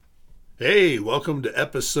Hey, welcome to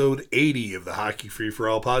episode 80 of the Hockey Free For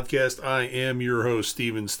All podcast. I am your host,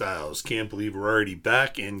 Steven Stiles. Can't believe we're already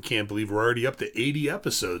back and can't believe we're already up to 80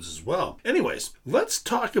 episodes as well. Anyways, let's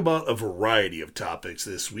talk about a variety of topics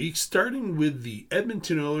this week, starting with the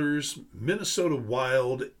Edmonton Oilers, Minnesota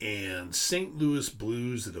Wild, and St. Louis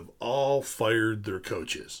Blues that have all fired their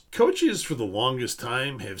coaches. Coaches for the longest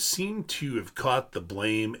time have seemed to have caught the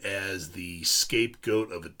blame as the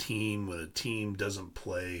scapegoat of a team when a team doesn't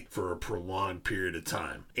play for a prolonged period of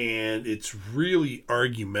time. And it's really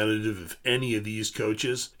argumentative if any of these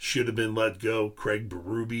coaches should have been let go. Craig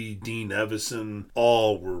Berube, Dean Evason,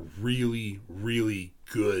 all were really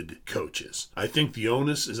good coaches. I think the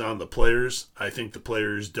onus is on the players. I think the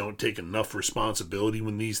players don't take enough responsibility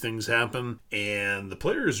when these things happen, and the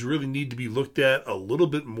players really need to be looked at a little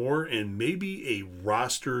bit more, and maybe a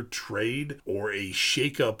roster trade or a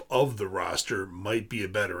shakeup of the roster might be a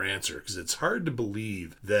better answer, because it's hard to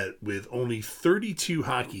believe that with only 32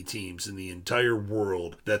 hockey teams in the entire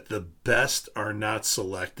world that the best are not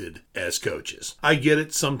selected as coaches. I get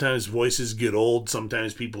it. Sometimes voices get old.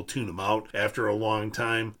 Sometimes people tune them out after a long time.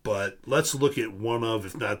 But let's look at one of,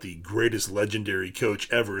 if not the greatest legendary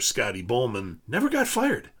coach ever, Scotty Bowman, never got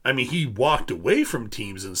fired. I mean, he walked away from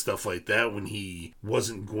teams and stuff like that when he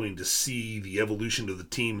wasn't going to see the evolution of the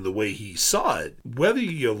team the way he saw it. Whether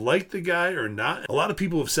you like the guy or not, a lot of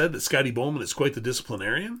people have said that Scotty Bowman is quite the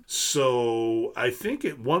disciplinarian. So I think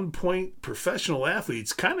at one point, professional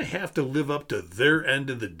athletes kind of have to live up to their end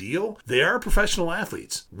of the deal. They are professional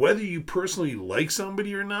athletes. Whether you personally like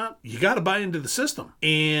somebody or not, you got to buy into the system.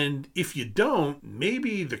 And if you don't,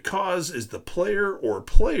 maybe the cause is the player or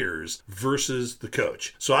players versus the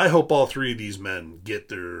coach. So I hope all three of these men get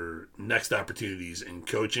their next opportunities in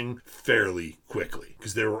coaching fairly quickly,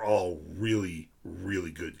 because they were all really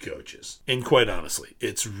good coaches. And quite honestly,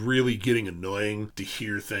 it's really getting annoying to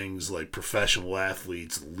hear things like professional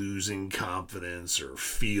athletes losing confidence or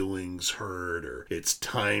feelings hurt or it's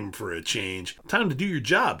time for a change. Time to do your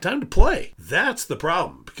job. Time to play. That's the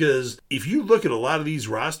problem. Because if you look at a lot of these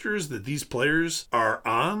rosters that these players are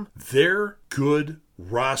on, they're good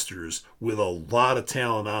rosters with a lot of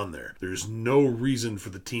talent on there. There's no reason for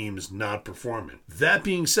the teams not performing. That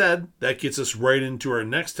being said, that gets us right into our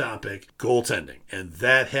next topic, goaltending. And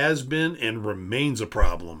that has been and remains a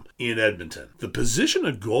problem in Edmonton. The position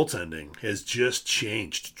of goaltending has just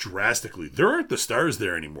changed drastically. There aren't the stars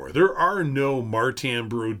there anymore. There are no Martin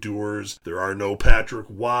Brodeurs. There are no Patrick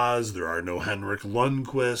Waz. There are no Henrik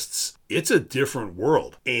Lundqvists. It's a different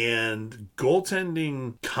world. And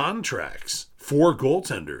goaltending contracts for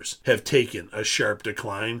goaltenders have taken a sharp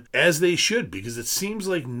decline, as they should, because it seems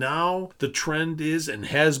like now the trend is, and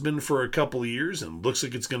has been for a couple of years, and looks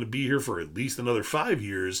like it's going to be here for at least another 5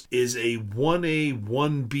 years, is a 1A,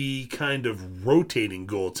 1B kind of rotating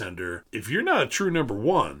goaltender. If you're not a true number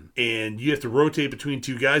one and you have to rotate between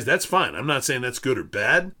two guys, that's fine. I'm not saying that's good or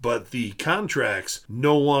bad, but the contracts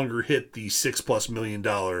no longer hit the $6+ million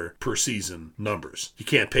per season numbers. You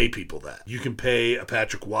can't pay people that. You can pay a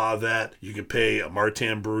Patrick Waugh that. You can pay a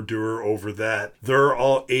Martin Brodeur over that. They're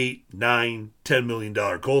all $8, $9, $10 million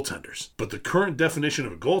goaltenders. But the current definition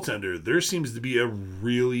of a goaltender, there seems to be a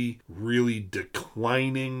really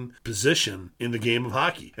declining position in the game of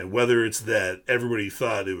hockey. And whether it's that everybody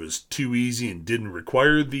thought it was too easy and didn't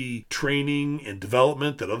require the training and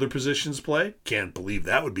development that other positions play, can't believe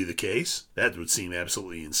that would be the case. That would seem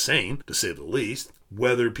absolutely insane, to say the least.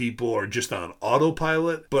 Whether people are just on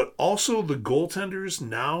autopilot, but also the goaltenders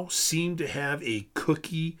now seem to have a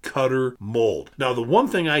cookie cutter mold. Now, the one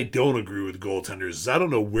thing I don't agree with goaltenders is I don't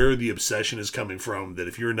know where the obsession is coming from that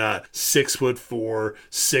if you're not 6'4",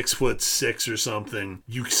 6'6" or something,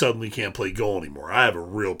 you suddenly can't play goal anymore. I have a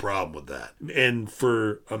real problem with that. And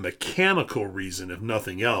for a mechanical reason, if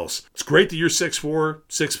nothing else, it's great that you're 6'4",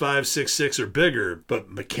 6'5", 6'6", or bigger, but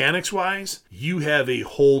mechanics-wise, you have a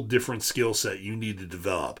whole different skill set you need to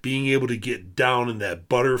develop. Being able to get down in that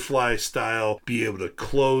butterfly style, be able to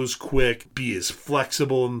close quick, be as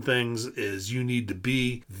flexible in things as you need to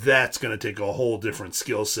be, that's going to take a whole different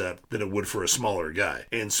skill set than it would for a smaller guy.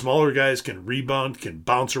 And smaller guys can rebound, can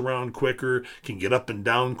bounce around quicker, can get up and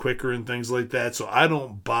down quicker and things like that. So I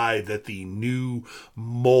don't buy that the new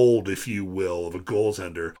mold, if you will, of a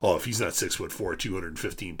goaltender, if he's not 6'4",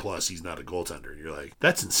 215 plus, he's not a goaltender. And you're like,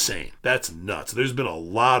 that's insane. That's nuts. There's been a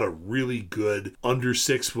lot of really good under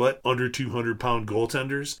 6 foot, under 200-pound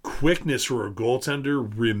goaltenders. Quickness for a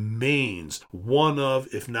goaltender remains one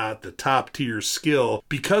of, if not the top tier skill,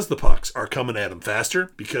 because the pucks are coming at them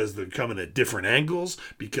faster, because they're coming at different angles,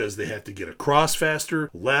 because they have to get across faster.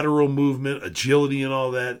 Lateral movement, agility, and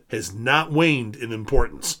all that has not waned in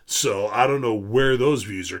importance. So I don't know where those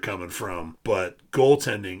views are coming from, but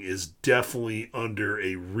goaltending is definitely under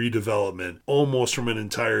a redevelopment almost from an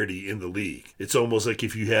entirety in the league. It's almost like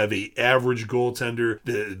if you have a average goaltender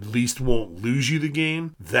that at least won't lose you the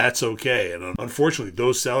game, that's okay. And unfortunately,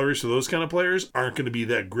 those salaries for those kind of players aren't going to be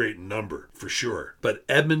that great in number, for sure. But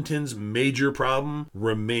Edmonton's major problem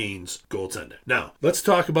remains goaltending. Now, let's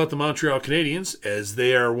talk about the Montreal Canadiens, as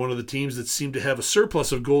they are one of the teams that seem to have a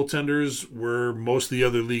surplus of goaltenders where most of the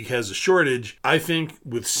other league has a shortage. I think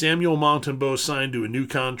with Samuel Montembeault signed to a new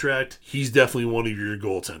contract, he's definitely one of your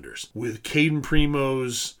goaltenders. With Caden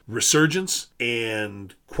Primo's resurgence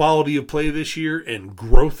and quality of play this year and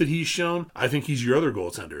growth that he's shown, I think he's your other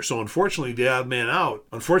goaltender. So unfortunately, the odd man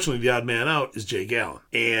out is Jay Gallen.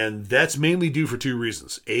 And that's mainly due for two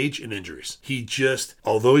reasons: age and injuries. He just,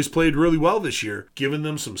 although he's played really well this year, given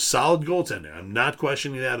them some solid goaltending, I'm not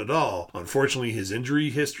questioning that at all. Unfortunately, his injury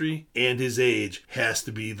history and his age has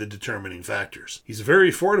to be the determining factors. He's a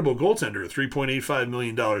very affordable goaltender at $3.85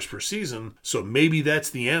 million per season, so maybe that's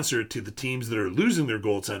the answer to the teams that are losing their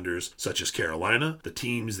goaltenders, such as Carolina, the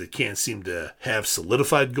teams that can't seem to have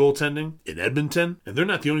solidified goaltending in Edmonton, and they're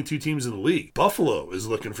not the only two teams in the league. Buffalo is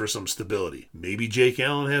looking for some stability. Maybe Jake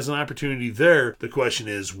Allen has an opportunity there. The question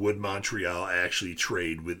is, would Montreal actually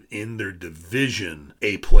trade within their division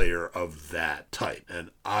a player of that type?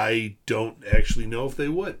 And I don't actually know if they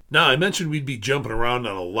would. Now, I mentioned we'd be jumping around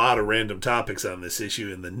on a lot of random topics on this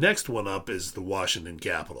issue, and the next one up is the Washington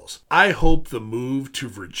Capitals. I hope the move to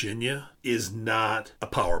Virginia is not a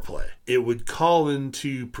power play. It would call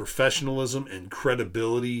into professionalism and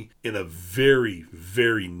credibility in a very,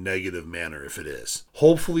 very negative manner if it is.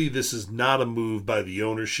 Hopefully this is not a move by the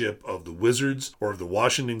ownership of the Wizards or of the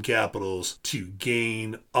Washington Capitals to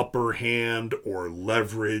gain upper hand or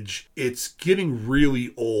leverage. It's getting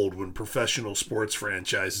really old when professional sports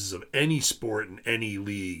franchises of any sport in any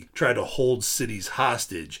league try to hold cities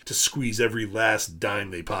hostage to squeeze every last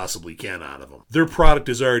dime they possibly can out of them. Their product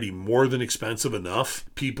is already more than expensive enough.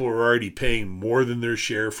 People are already paying more than their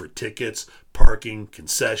share for tickets, parking,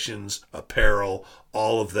 concessions, apparel,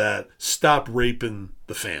 all of that. Stop raping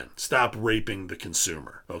the fan. Stop raping the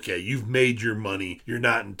consumer. Okay, you've made your money. You're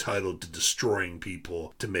not entitled to destroying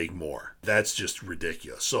people to make more. That's just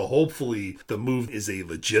ridiculous. So hopefully the move is a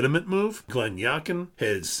legitimate move. Glenn Youngkin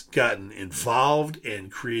has gotten involved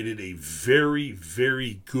and created a very,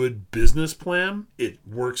 very good business plan. It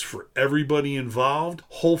works for everybody involved.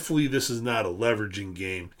 Hopefully this is not a leveraging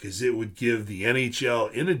game, because it would give the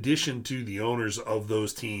NHL, in addition to the owners of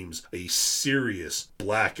those teams, a serious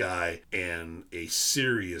black eye and a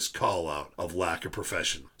serious call out of lack of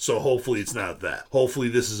profession. So hopefully it's not that. Hopefully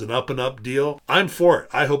this is an up and up deal. I'm for it.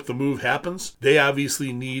 I hope the move happens. They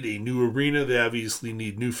obviously need a new arena. They obviously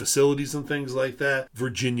need new facilities and things like that.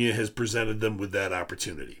 Virginia has presented them with that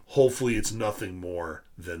opportunity. Hopefully it's nothing more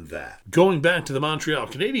than that. Going back to the Montreal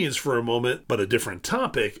Canadiens for a moment, but a different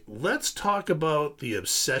topic, let's talk about the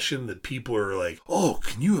obsession that people are like, oh,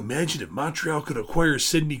 can you imagine if Montreal could acquire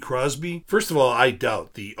Sidney Crosby? First of all, I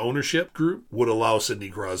doubt the ownership group would allow Sidney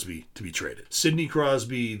Crosby to be traded. Sidney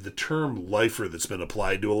Crosby, the term lifer that's been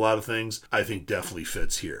applied to a lot of things, I think definitely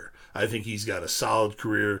fits here. I think he's got a solid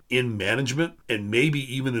career in management and maybe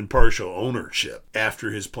even in partial ownership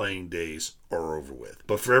after his playing days are over with.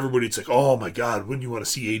 But for everybody, it's like, oh my God, wouldn't you want to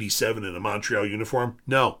see 87 in a Montreal uniform?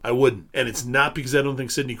 No, I wouldn't. And it's not because I don't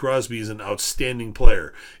think Sidney Crosby is an outstanding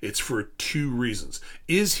player. It's for two reasons.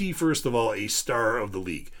 Is he, first of all, a star of the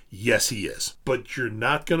league? Yes, he is. But you're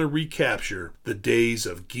not going to recapture the days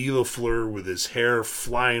of Guy Lafleur with his hair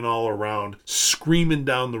flying all around, screaming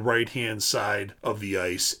down the right-hand side of the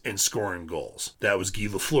ice and scoring goals. That was Guy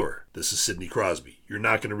Lafleur. This is Sidney Crosby. You're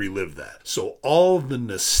not going to relive that. So all of the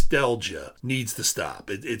nostalgia needs to stop.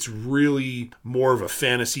 It's really more of a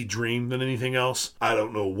fantasy dream than anything else. I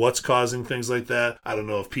don't know what's causing things like that. I don't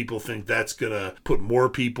know if people think that's going to put more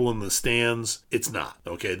people in the stands. It's not.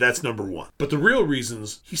 Okay, that's number one. But the real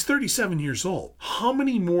reasons, he's 37 years old. How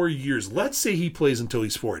many more years? Let's say he plays until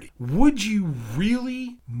he's 40. Would you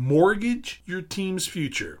really mortgage your team's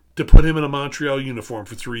future to put him in a Montreal uniform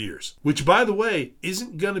for 3 years? Which, by the way,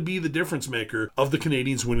 isn't going to be the difference maker of the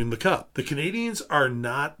Canadiens winning the Cup. The Canadiens are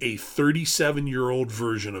not a 37-year-old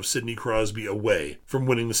version of Sidney Crosby away from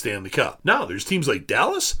winning the Stanley Cup. Now, there's teams like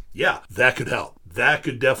Dallas. Yeah, that could help. That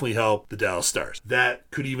could definitely help the Dallas Stars. That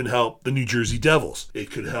could even help the New Jersey Devils.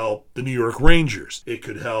 It could help the New York Rangers. It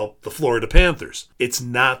could help the Florida Panthers. It's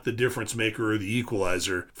not the difference maker or the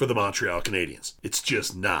equalizer for the Montreal Canadiens. It's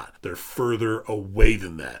just not. They're further away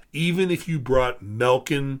than that. Even if you brought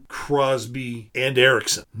Malkin, Crosby, and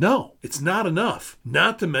Eriksson. No, it's not enough.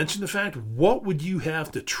 Not to mention the fact, what would you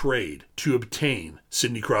have to trade to obtain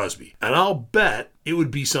Sidney Crosby? And I'll bet it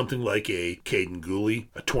would be something like a Caden Gooley,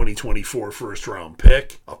 a 2024 first-round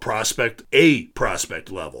pick, a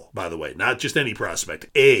prospect level, by the way. Not just any prospect,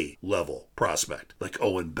 a level prospect. Like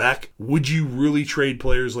Owen Beck. Would you really trade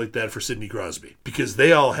players like that for Sidney Crosby? Because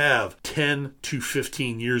they all have 10 to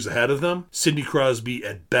 15 years ahead of them. Sidney Crosby,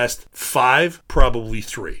 at best, 5, probably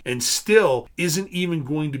 3. And still isn't even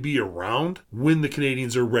going to be around when the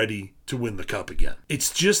Canadiens are ready to win the cup again.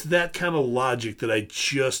 It's just that kind of logic that I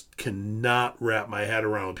just cannot wrap my head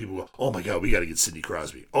around when people go, oh my God, we got to get Sidney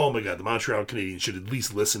Crosby. Oh my God, the Montreal Canadiens should at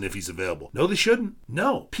least listen if he's available. No, they shouldn't.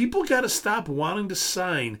 No. People got to stop wanting to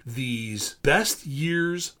sign these best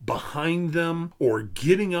years behind them or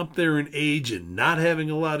getting up there in age and not having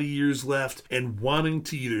a lot of years left and wanting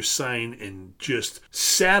to either sign and just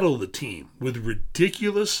saddle the team with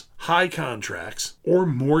ridiculous high contracts or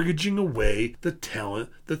mortgaging away the talent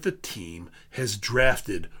that the team has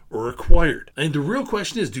drafted or acquired. And the real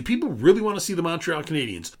question is, do people really want to see the Montreal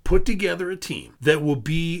Canadiens put together a team that will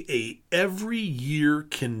be a every year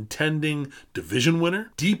contending division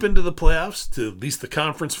winner, deep into the playoffs to at least the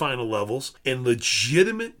conference final levels, and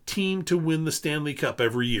legitimate team to win the Stanley Cup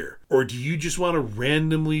every year? Or do you just want to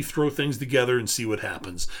randomly throw things together and see what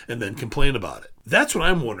happens and then complain about it? That's what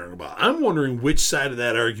I'm wondering about. I'm wondering which side of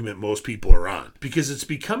that argument most people are on, because it's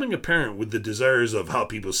becoming apparent with the desires of how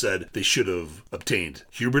people said they should have obtained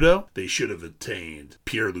Huberdeau, they should have obtained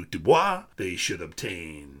Pierre-Luc Dubois, they should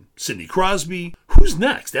obtain Sidney Crosby. Who's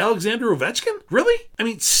next? Alexander Ovechkin? Really? I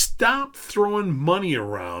mean, stop throwing money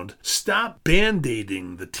around, stop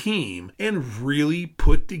band-aiding the team, and really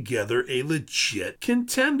put together a legit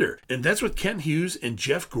contender. And that's what Kent Hughes and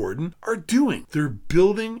Jeff Gordon are doing. They're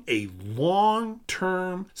building a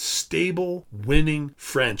long-term, stable, winning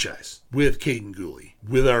franchise with Caden Gooley,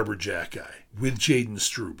 with Arbor Jacki, with Jaden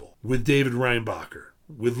Struble, with David Reinbacher,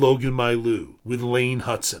 with Logan Mailloux, with Lane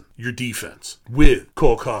Hudson, your defense, with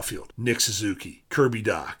Cole Caulfield, Nick Suzuki, Kirby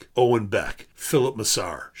Dach, Owen Beck, Philip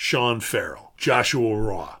Massar, Sean Farrell, Joshua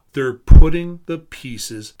Roy. They're putting the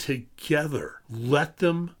pieces together. Let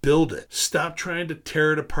them build it. Stop trying to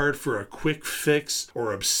tear it apart for a quick fix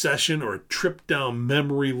or obsession or a trip down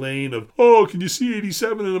memory lane of, oh, can you see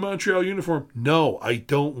 87 in a Montreal uniform? No, I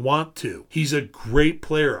don't want to. He's a great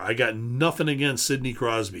player. I got nothing against Sidney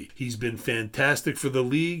Crosby. He's been fantastic for the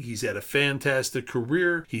league. He's had a fantastic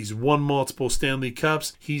career. He's won multiple Stanley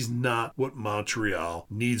Cups. He's not what Montreal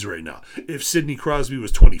needs right now. If Sidney Crosby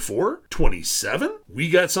was 24, 27, we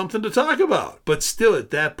got something to talk about. But still,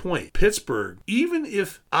 at that point, Pittsburgh, even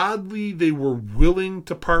if oddly they were willing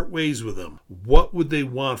to part ways with him, what would they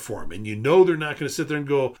want for him? And you know they're not going to sit there and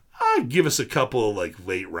go, give us a couple of like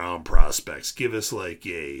late round prospects. Give us like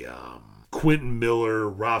a Quentin Miller,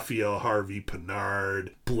 Raphael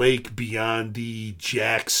Harvey-Pinard, Blake Biondi,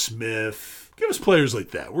 Jack Smith. Give us players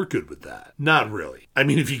like that. We're good with that. Not really. I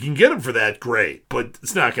mean, if you can get them for that, great. But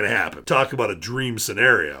it's not going to happen. Talk about a dream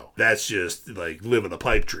scenario. That's just like living a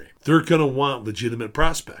pipe dream. They're going to want legitimate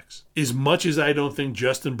prospects. As much as I don't think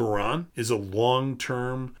Justin Barron is a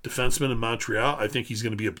long-term defenseman in Montreal, I think he's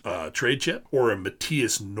going to be a trade chip, or a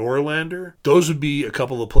Matthias Norlander. Those would be a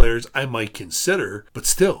couple of players I might consider. But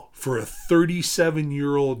still, for a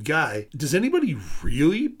 37-year-old guy, does anybody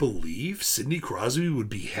really believe Sidney Crosby would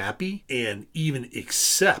be happy and even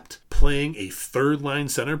accept playing a third-line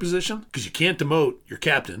center position? Because you can't demote your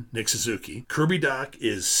captain, Nick Suzuki. Kirby Dach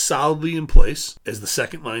is solidly in place as the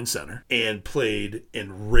second-line center and played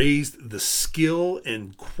and raised the skill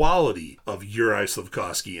and quality of Juraj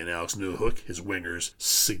Slafkovsky and Alex Newhook, his wingers,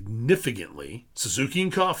 significantly. Suzuki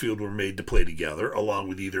and Caulfield were made to play together, along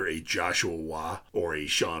with either a Joshua Roy or a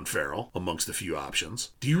Sean Farrell, amongst a few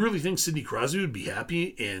options. Do you really think Sidney Crosby would be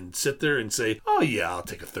happy and sit there and say, oh yeah, I'll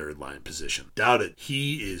take a third-line position? Doubt it.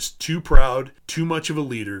 He is too proud, too much of a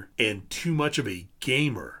leader, and too much of a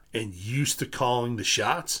gamer and used to calling the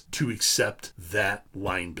shots to accept that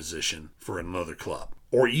line position for another club.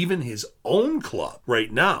 Or even his own club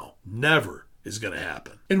right now. Never is going to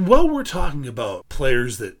happen. And while we're talking about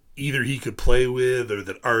players that either he could play with or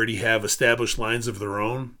that already have established lines of their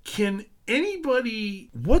own, can anybody,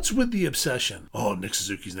 what's with the obsession? Oh, Nick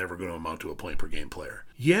Suzuki's never going to amount to a point per game player.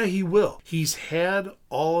 Yeah, he will. He's had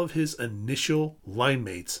all of his initial line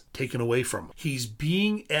mates taken away from him. He's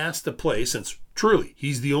being asked to play since truly,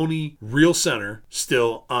 he's the only real center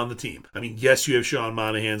still on the team. I mean, yes, you have Sean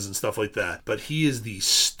Monahans and stuff like that, but he is the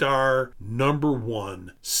star number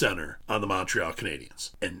one center on the Montreal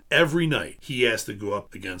Canadiens. And every night, he has to go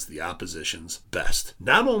up against the opposition's best.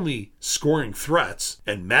 Not only scoring threats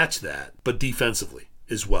and match that, but defensively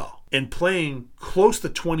as well. And playing close to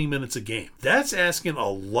 20 minutes a game. That's asking a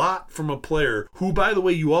lot from a player who, by the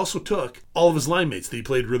way, you also took all of his line mates that he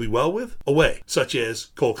played really well with away, such as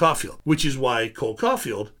Cole Caulfield, which is why Cole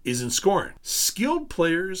Caulfield isn't scoring. Skilled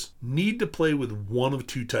players need to play with one of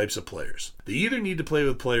two types of players. They either need to play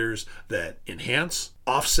with players that enhance,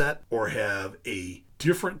 offset, or have a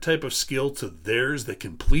different type of skill to theirs that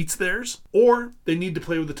completes theirs, or they need to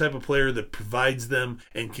play with the type of player that provides them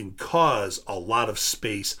and can cause a lot of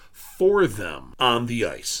space for them on the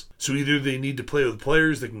ice. So either they need to play with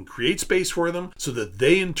players that can create space for them so that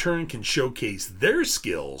they in turn can showcase their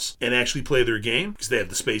skills and actually play their game because they have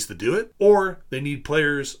the space to do it, or they need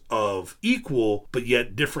players of equal but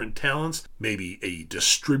yet different talents, maybe a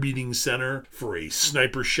distributing center for a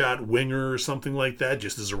sniper shot winger or something like that,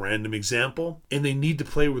 just as a random example, and they need to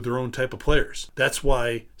play with their own type of players. That's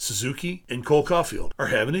why Suzuki and Cole Caulfield are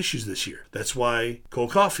having issues this year. That's why Cole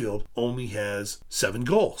Caulfield only has 7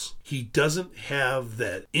 goals. He doesn't have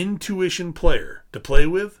that intuition player to play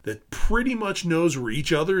with that pretty much knows where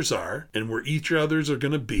each others are and where each others are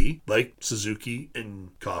going to be, like Suzuki and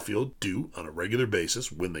Caulfield do on a regular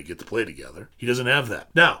basis when they get to play together. He doesn't have that.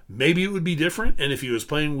 Now, maybe it would be different, and if he was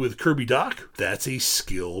playing with Kirby Dach, that's a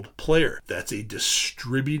skilled player. That's a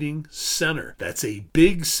distributing center. That's a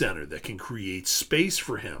big center that can create space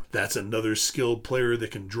for him. That's another skilled player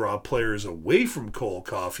that can draw players away from Cole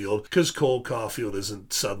Caulfield because Cole Caulfield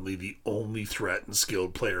isn't suddenly the only threat and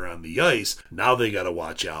skilled player on the ice. Now they got to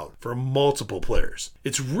watch out for multiple players.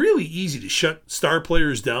 It's really easy to shut star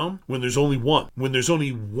players down when there's only one. When there's only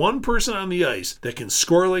one person on the ice that can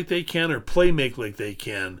score like they can or play make like they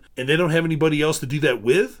can, and they don't have anybody else to do that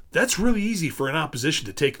with, that's really easy for an opposition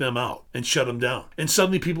to take them out and shut them down. And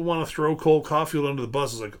suddenly people want to throw Cole Caulfield under the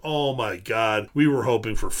bus. It's like, oh my God, we were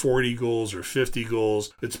hoping for 40 goals or 50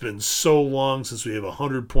 goals. It's been so long since we have a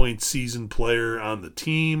 100-point season player on the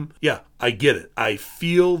team. Yeah, I get it. I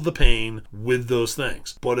feel the pain with those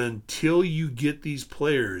things. But until you get these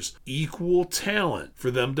players equal talent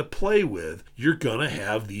for them to play with, you're going to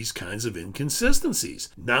have these kinds of inconsistencies.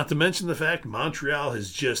 Not to mention the fact Montreal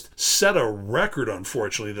has just set a record,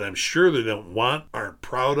 unfortunately, that I'm sure they don't want, aren't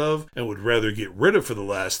proud of, and would rather get rid of for the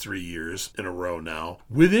last 3 years in a row now,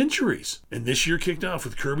 with injuries. And this year kicked off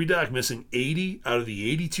with Kirby Dach missing 80 out of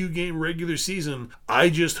the 82-game regular season. I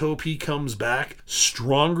just hope he comes back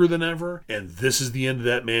stronger than ever, and this is the end of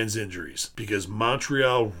that man's injuries, because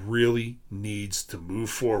Montreal really needs to move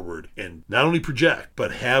forward and not only project,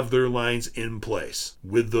 but have their lines in place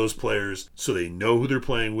with those players so they know who they're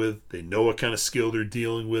playing with, they know what kind of skill they're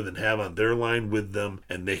dealing with and have on their line with them,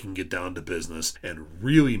 and they can get down to business and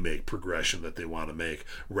really make progression that they want to make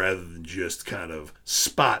rather than just kind of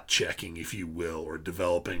spot checking, if you will, or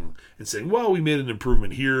developing and saying, well, we made an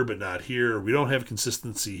improvement here but not here, or we don't have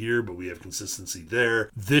consistency here but we have consistency there.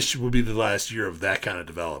 This will be the last year of that kind of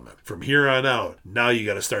development. From here on out, now you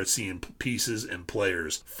got to start seeing pieces and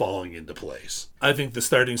players falling into place. I think the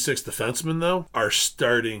starting 6 defensemen, though, are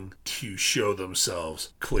starting to show themselves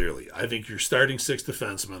clearly. I think your starting 6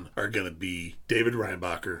 defensemen are going to be David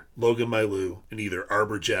Reinbacher, Logan Mailloux, and either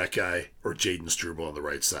Arbor Jacki or Jaden Struble on the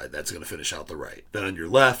right side. That's going to finish out the right. Then on your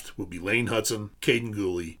left will be Lane Hudson, Caden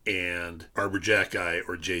Gooley, and Arbor Jacki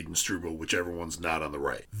or Jaden Struble, whichever one's not on the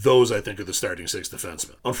right. Those, I think, are the starting 6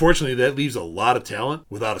 defensemen. Unfortunately, that leaves a lot of talent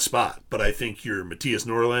without a spot. But I think your Matthias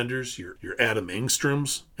Norlanders, your Adam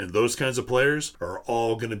Engstroms, and those kinds of players are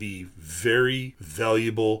all going to be very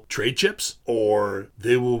valuable trade chips, or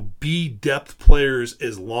they will be depth players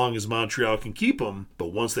as long as Montreal can keep them,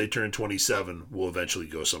 but once they turn 27, will eventually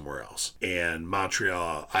go somewhere else. And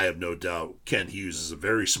Montreal, I have no doubt, Ken Hughes is a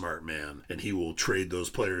very smart man, and he will trade those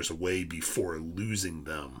players away before losing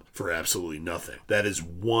them for absolutely nothing. That is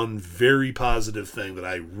one very positive thing that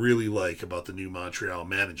I really like about the new Montreal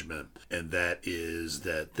management, and that is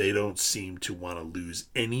that they don't seem to want to lose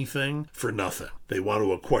anything for nothing. They want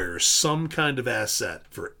to acquire some kind of asset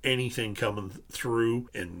for anything coming through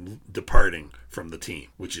and departing from the team,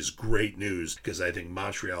 which is great news because I think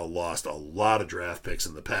Montreal lost a lot of draft picks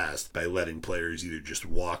in the past by letting players either just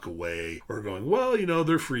walk away or going, well,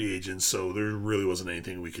 they're free agents, so there really wasn't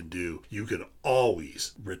anything we could do. do, you can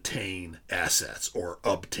always retain assets or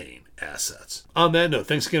obtain assets. On that note,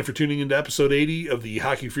 thanks again for tuning into episode 80 of the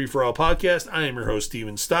Hockey Free for All podcast. I am your host,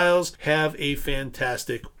 Steven Stiles. Have a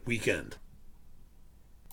fantastic weekend.